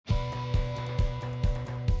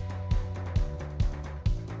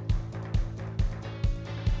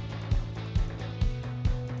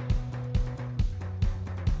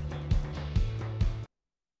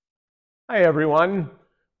Hi everyone,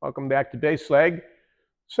 welcome back to Base Leg.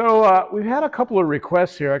 So we've had a couple of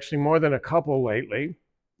requests here, actually more than a couple lately.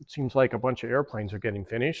 It seems like a bunch of airplanes are getting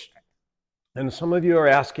finished. And some of you are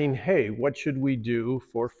asking, hey, what should we do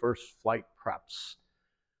for first flight preps?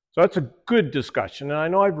 So that's a good discussion. And I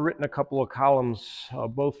know I've written a couple of columns,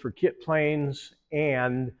 both for Kitplanes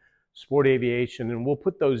and Sport Aviation, and we'll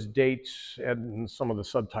put those dates and some of the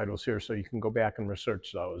subtitles here so you can go back and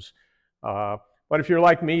research those. But if you're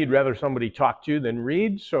like me, you'd rather somebody talk to you than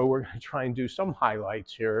read, so we're going to try and do some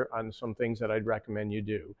highlights here on some things that I'd recommend you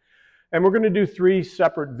do. And we're going to do 3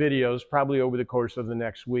 separate videos probably over the course of the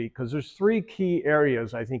next week, because there's 3 key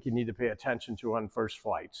areas I think you need to pay attention to on first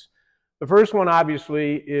flights. The first one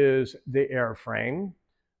obviously is the airframe.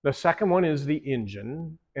 The second one is the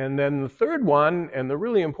engine. And then the third one, and the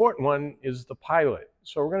really important one, is the pilot.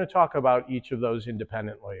 So we're going to talk about each of those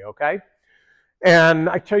independently, okay? And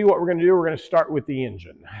I tell you what we're going to do, we're going to start with the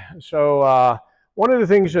engine. So one of the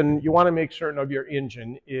things, and you want to make certain of your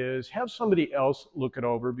engine, is have somebody else look it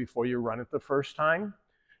over before you run it the first time.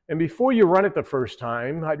 And before you run it the first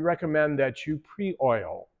time, I'd recommend that you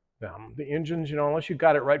pre-oil them. The engines, unless you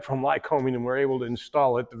got it right from Lycoming and were able to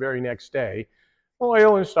install it the very next day,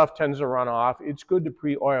 oil and stuff tends to run off. It's good to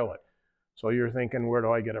pre-oil it. So you're thinking, where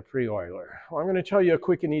do I get a pre-oiler? Well, I'm going to tell you a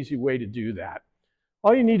quick and easy way to do that.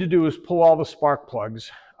 All you need to do is pull all the spark plugs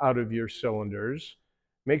out of your cylinders.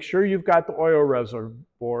 Make sure you've got the oil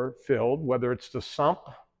reservoir filled, whether it's the sump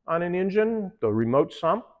on an engine, the remote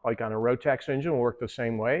sump, like on a Rotax engine will work the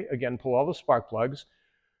same way. Again, pull all the spark plugs.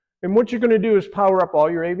 And what you're going to do is power up all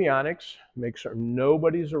your avionics, make sure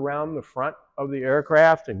nobody's around the front of the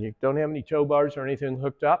aircraft and you don't have any tow bars or anything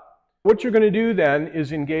hooked up. What you're going to do then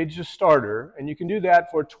is engage the starter, and you can do that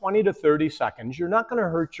for 20 to 30 seconds. You're not going to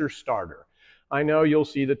hurt your starter. I know you'll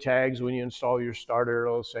see the tags when you install your starter,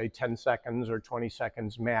 it'll say 10 seconds or 20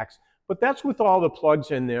 seconds max, but that's with all the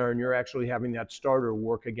plugs in there and you're actually having that starter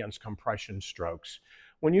work against compression strokes.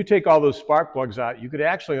 When you take all those spark plugs out, you could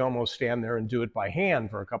actually almost stand there and do it by hand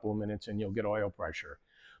for a couple of minutes and you'll get oil pressure.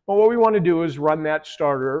 But what we want to do is run that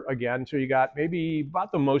starter again until you got maybe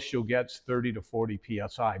about the most you'll get is 30 to 40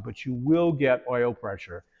 PSI, but you will get oil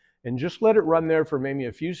pressure. And just let it run there for maybe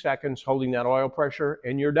a few seconds holding that oil pressure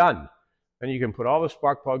and you're done. Then you can put all the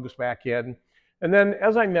spark plugs back in. And then,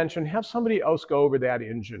 as I mentioned, have somebody else go over that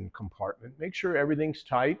engine compartment. Make sure everything's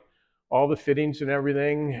tight, all the fittings and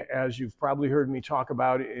everything, as you've probably heard me talk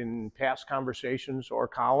about in past conversations or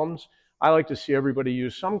columns. I like to see everybody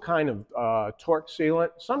use some kind of torque sealant,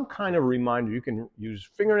 some kind of reminder. You can use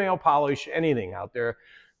fingernail polish, anything out there.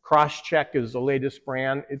 Cross-Check is the latest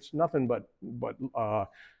brand. It's nothing but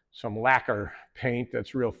some lacquer paint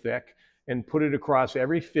that's real thick, and put it across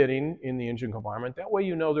every fitting in the engine compartment. That way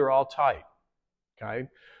you know they're all tight, okay?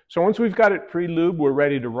 So once we've got it pre-lubed, we're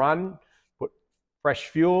ready to run. Put fresh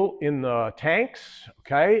fuel in the tanks,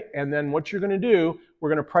 okay? And then what you're gonna do, we're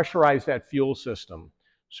gonna pressurize that fuel system.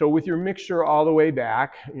 So with your mixture all the way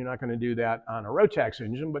back, you're not gonna do that on a Rotax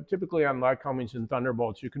engine, but typically on Lycomings and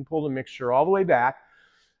Thunderbolts, you can pull the mixture all the way back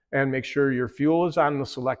and make sure your fuel is on the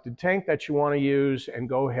selected tank that you wanna use, and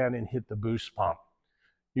go ahead and hit the boost pump.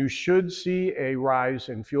 You should see a rise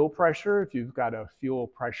in fuel pressure if you've got a fuel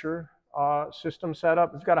pressure system set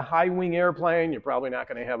up. If you've got a high wing airplane, you're probably not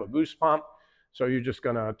going to have a boost pump. So you're just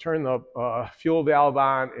going to turn the fuel valve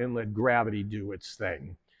on and let gravity do its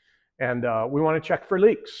thing. And we want to check for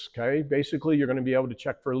leaks, okay? Basically, you're going to be able to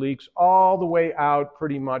check for leaks all the way out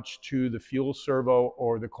pretty much to the fuel servo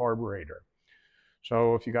or the carburetor.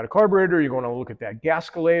 So if you got a carburetor, you're going to look at that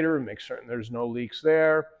gascolator and make certain there's no leaks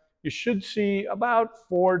there. You should see about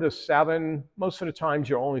 4 to 7. Most of the times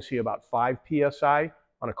you'll only see about 5 PSI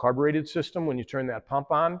on a carbureted system when you turn that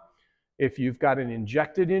pump on. If you've got an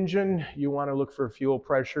injected engine, you want to look for fuel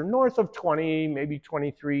pressure north of 20, maybe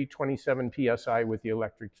 23, 27 PSI with the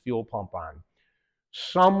electric fuel pump on.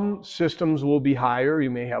 Some systems will be higher.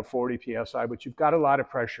 You may have 40 PSI, but you've got a lot of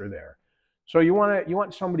pressure there. So you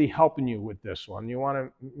want somebody helping you with this one. You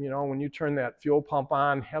want to, when you turn that fuel pump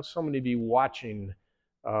on, have somebody be watching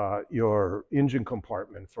your engine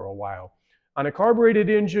compartment for a while. On a carbureted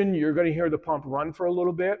engine, you're going to hear the pump run for a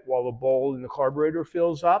little bit while the bowl in the carburetor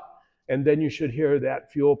fills up, and then you should hear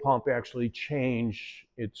that fuel pump actually change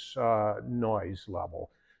its noise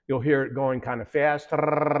level. You'll hear it going kind of fast,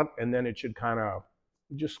 and then it should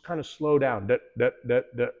just kind of slow down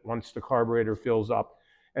once the carburetor fills up,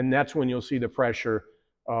 and that's when you'll see the pressure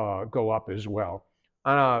go up as well.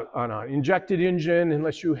 On an injected engine,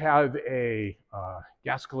 unless you have a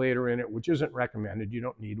gascolator in it, which isn't recommended, you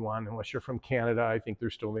don't need one unless you're from Canada. I think they're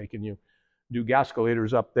still making you do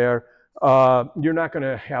gascolators up there. you're not going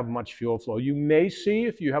to have much fuel flow. You may see,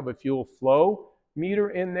 if you have a fuel flow meter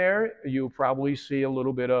in there, you'll probably see a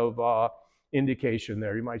little bit of indication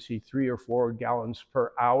there. You might see 3 or 4 gallons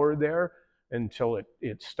per hour there until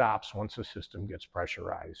it stops once the system gets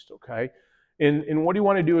pressurized, okay? And what you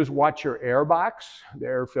want to do is watch your air box, the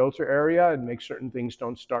air filter area, and make certain things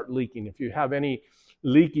don't start leaking. If you have any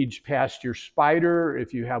leakage past your spider,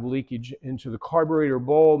 if you have leakage into the carburetor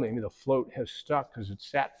bowl, maybe the float has stuck because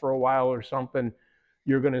it's sat for a while or something,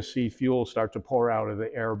 you're going to see fuel start to pour out of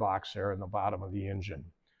the air box there in the bottom of the engine.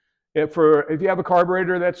 If you have a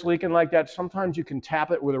carburetor that's leaking like that, sometimes you can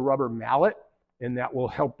tap it with a rubber mallet, and that will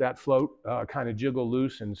help that float kind of jiggle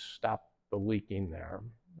loose and stop the leaking there,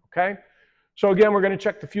 okay? So again, we're going to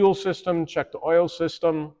check the fuel system, check the oil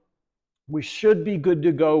system. We should be good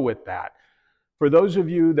to go with that. For those of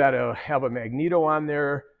you that have a magneto on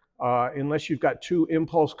there, unless you've got 2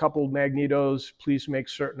 impulse coupled magnetos, please make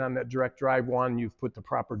certain on that direct drive one you've put the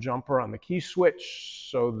proper jumper on the key switch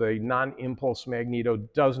so the non-impulse magneto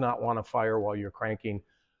does not want to fire while you're cranking.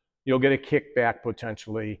 You'll get a kickback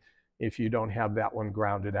potentially if you don't have that one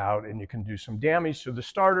grounded out, and you can do some damage to the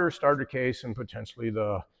starter case, and potentially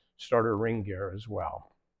the starter ring gear as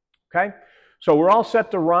well. Okay, so we're all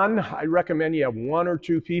set to run. I recommend you have 1 or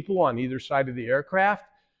 2 people on either side of the aircraft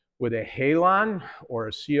with a halon or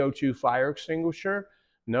a CO2 fire extinguisher.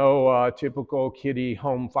 No typical kiddie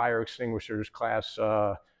home fire extinguishers, class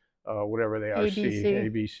whatever they are,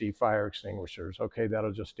 ABC fire extinguishers. Okay,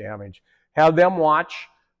 that'll just damage. Have them watch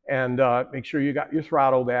and make sure you got your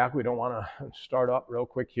throttle back. We don't want to start up real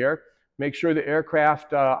quick here. Make sure the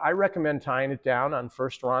aircraft, I recommend tying it down on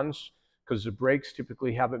first runs because the brakes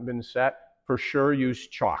typically haven't been set. For sure, use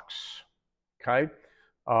chocks, okay?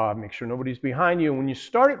 Make sure nobody's behind you. When you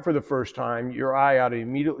start it for the first time, your eye ought to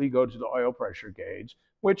immediately go to the oil pressure gauge,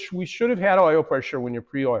 which we should have had oil pressure when you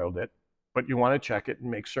pre-oiled it, but you want to check it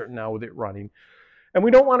and make certain now with it running. And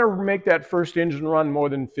we don't want to make that first engine run more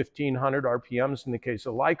than 1,500 RPMs in the case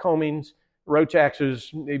of Lycomings. Rotax is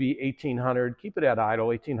maybe 1,800. Keep it at idle,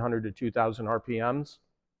 1,800 to 2,000 RPMs.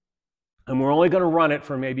 And we're only going to run it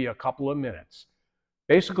for maybe a couple of minutes.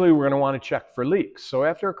 Basically, we're going to want to check for leaks. So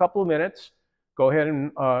after a couple of minutes, go ahead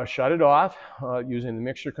and shut it off using the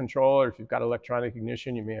mixture controller. If you've got electronic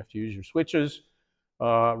ignition, you may have to use your switches.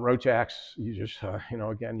 Rotax, you just,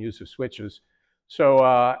 again, use the switches. So,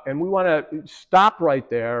 and we want to stop right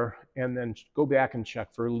there and then go back and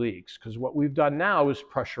check for leaks, because what we've done now is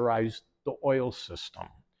pressurize the oil system.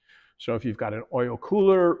 So if you've got an oil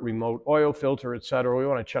cooler, remote oil filter, etc., we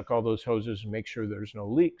want to check all those hoses and make sure there's no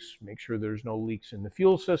leaks, make sure there's no leaks in the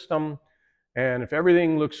fuel system. And if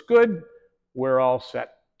everything looks good, we're all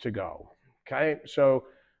set to go. Okay, so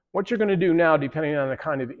what you're going to do now, depending on the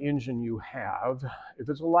kind of engine you have, if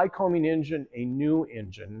it's a Lycoming engine, a new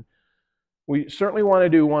engine, we certainly want to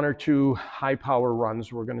do 1 or 2 high power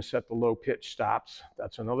runs. We're going to set the low pitch stops.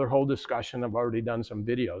 That's another whole discussion. I've already done some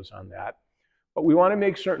videos on that. But we want to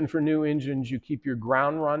make certain for new engines you keep your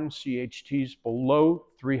ground run CHTs below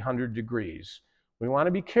 300 degrees. We want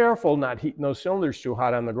to be careful not heating those cylinders too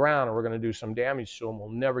hot on the ground, or we're going to do some damage to them. We'll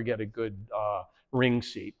never get a good ring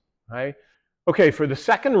seat, right? Okay, for the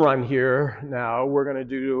second run here, now we're going to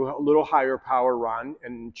do a little higher power run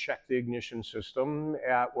and check the ignition system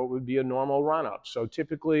at what would be a normal run up. So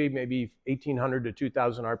typically maybe 1,800 to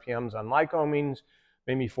 2,000 RPMs on Lycomings,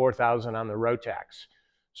 maybe 4,000 on the Rotax.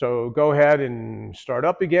 So go ahead and start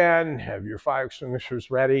up again, have your fire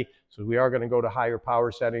extinguishers ready. So we are going to go to higher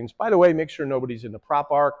power settings. By the way, make sure nobody's in the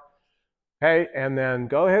prop arc. Okay, and then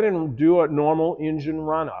go ahead and do a normal engine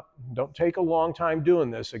run up. Don't take a long time doing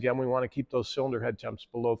this. Again, we want to keep those cylinder head temps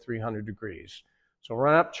below 300 degrees. So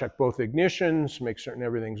run up, check both ignitions, make certain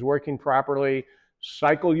everything's working properly.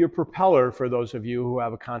 Cycle your propeller for those of you who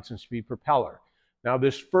have a constant speed propeller. Now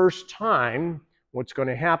this first time, what's going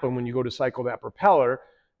to happen when you go to cycle that propeller,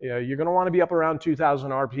 you're going to want to be up around 2,000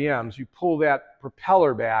 RPMs. You pull that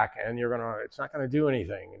propeller back and it's not going to do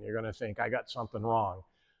anything. And you're going to think, I got something wrong.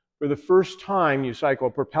 For the first time you cycle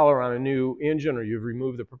a propeller on a new engine, or you've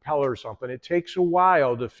removed the propeller or something, it takes a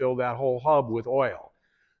while to fill that whole hub with oil.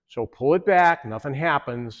 So pull it back, nothing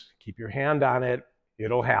happens, keep your hand on it,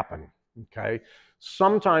 it'll happen, okay?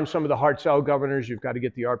 Sometimes some of the hard cell governors, you've got to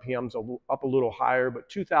get the RPMs up a little higher, but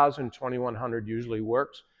 2,000, 2,100 usually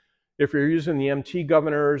works. If you're using the MT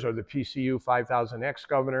governors or the PCU 5000X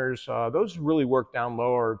governors, those really work down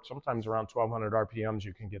lower, sometimes around 1,200 RPMs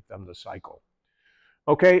you can get them to cycle.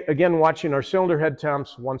 Okay, again, watching our cylinder head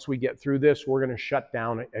temps. Once we get through this, we're going to shut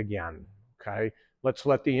down again, okay? Let's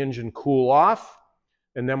let the engine cool off,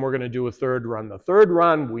 and then we're going to do a third run. The third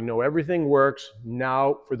run, we know everything works.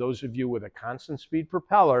 Now, for those of you with a constant speed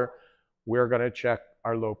propeller, we're going to check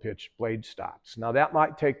our low pitch blade stops. Now that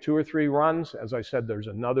might take 2 or 3 runs. As I said, there's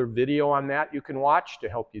another video on that you can watch to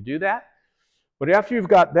help you do that. But after you've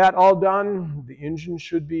got that all done, the engine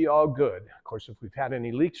should be all good. Of course, if we've had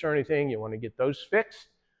any leaks or anything, you want to get those fixed.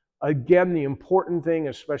 Again, the important thing,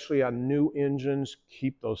 especially on new engines,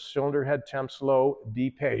 keep those cylinder head temps low, be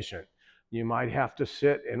patient. You might have to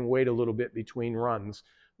sit and wait a little bit between runs.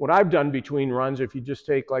 What I've done between runs, if you just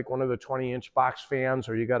take like one of the 20-inch box fans,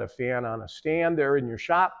 or you got a fan on a stand there in your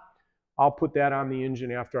shop, I'll put that on the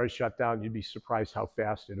engine after I shut down. You'd be surprised how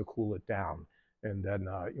fast it'll cool it down. And then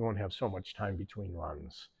you won't have so much time between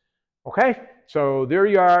runs. Okay, so there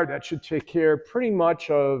you are. That should take care pretty much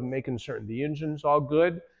of making certain the engine's all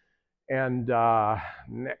good. And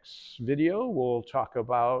next video, we'll talk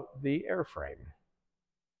about the airframe.